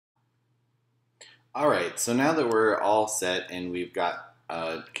Alright, so now that we're all set and we've got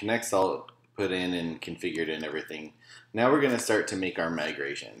Knex all put in and configured and everything, now we're going to start to make our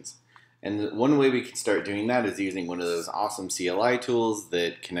migrations. And one way we can start doing that is using one of those awesome CLI tools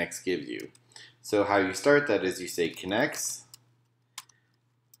that Knex gives you. So how you start that is you say Knex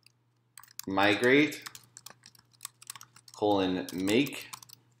migrate :make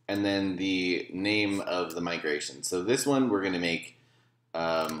and then the name of the migration. So this one we're going to make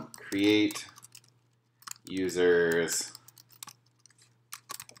create users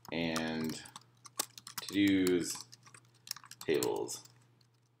and to-dos tables.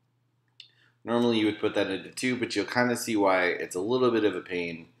 Normally you would put that into 2, but you'll kind of see why it's a little bit of a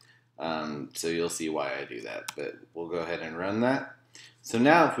pain. So you'll see why I do that, but we'll go ahead and run that. So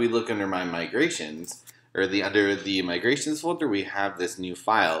now if we look under my migrations, or under the migrations folder, we have this new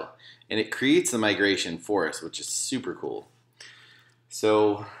file, and it creates the migration for us, which is super cool.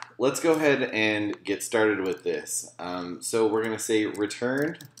 So let's go ahead and get started with this. So we're going to say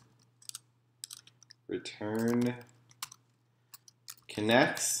return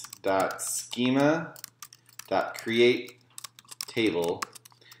Knex.schema.create table,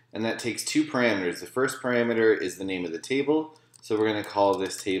 and that takes 2 parameters. The first parameter is the name of the table, so we're going to call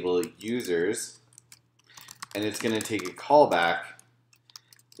this table users, and it's going to take a callback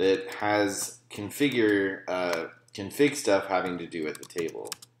that has config stuff having to do with the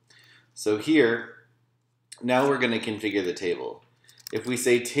table. So here, now we're going to configure the table. If we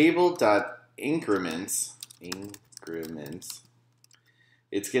say table.increments,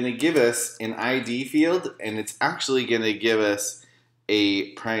 it's going to give us an ID field, and it's actually going to give us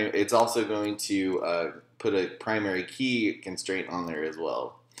it's also going to put a primary key constraint on there as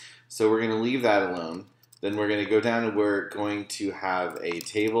well. So we're going to leave that alone. Then we're going to go down and we're going to have a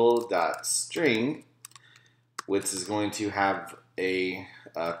table.string, which is going to have a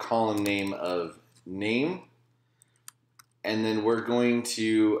column name of name, and then we're going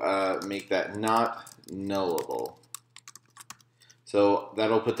to make that not nullable. So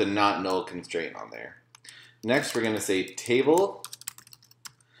that'll put the not null constraint on there. Next, we're going to say table.string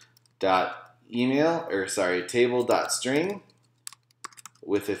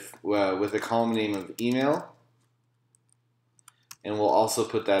with a column name of email, and we'll also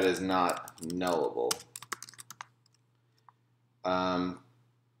put that as not nullable.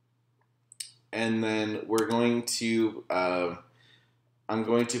 And then we're going to I'm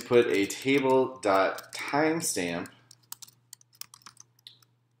going to put a table.timestamp,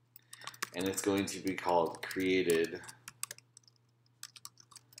 and it's going to be called created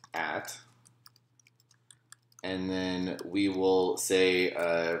at, and then we will say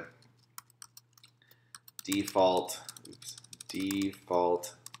default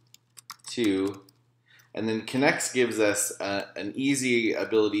to, and then Knex gives us an easy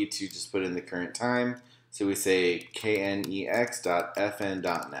ability to just put in the current time. So we say knex.fn.now,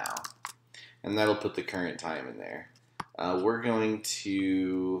 and that'll put the current time in there. We're going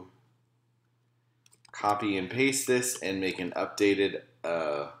to copy and paste this and make an updated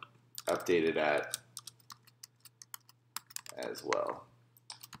at as well.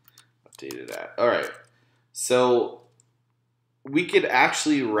 Updated at. All right. So we could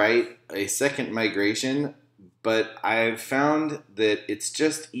actually write a second migration, but I've found that it's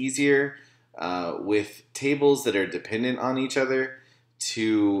just easier with tables that are dependent on each other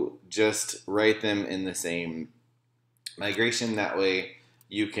to just write them in the same migration. That way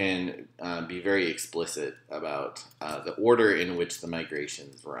you can be very explicit about the order in which the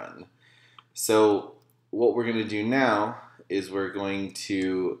migrations run. So what we're going to do now is we're going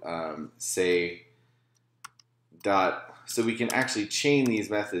to say so we can actually chain these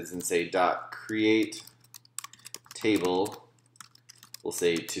methods and say create table, we'll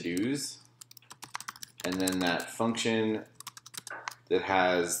say to-dos, and then that function that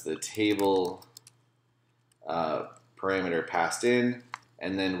has the table parameter passed in,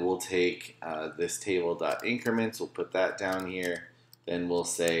 and then we'll take this table.increments, we'll put that down here, then we'll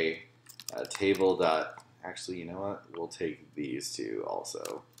say actually, you know what, we'll take these two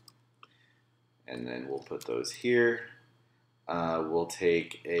also, and then we'll put those here. We'll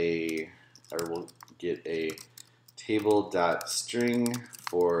get a table.string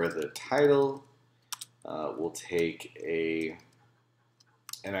for the title. We'll take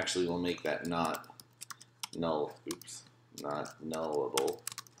and actually we'll make that not nullable.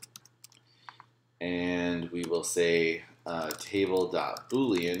 And we will say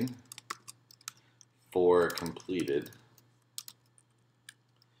table.boolean for completed.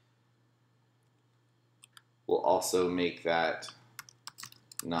 We'll also make that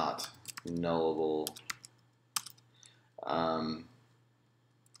not nullable.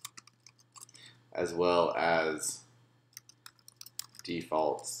 as well as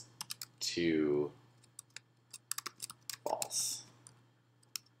defaults to false.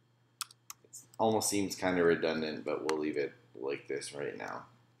 It almost seems kind of redundant, but we'll leave it like this right now.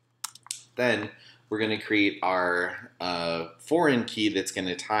 Then we're going to create our foreign key that's going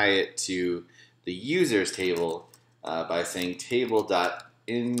to tie it to the users table by saying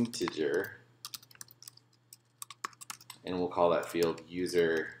table.integer, and we'll call that field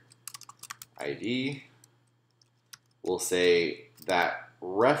user ID. We'll say that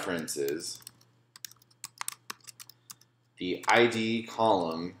references the ID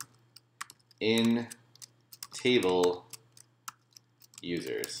column in table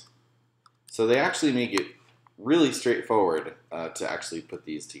users. So they actually make it really straightforward to actually put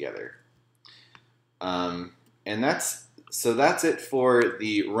these together. And that's it for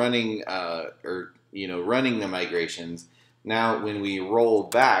the running running the migrations. Now, when we roll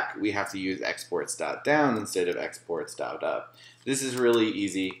back, we have to use exports.down instead of exports.up. This is really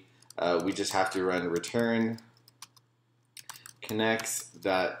easy. We just have to run return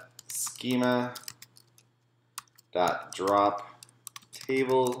connects.schema.drop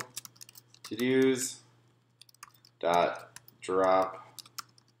table to-dos .drop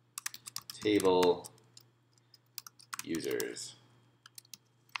table users.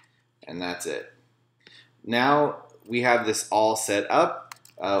 And that's it. Now we have this all set up.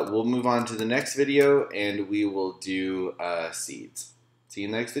 We'll move on to the next video and we will do seeds. See you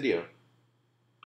in the next video.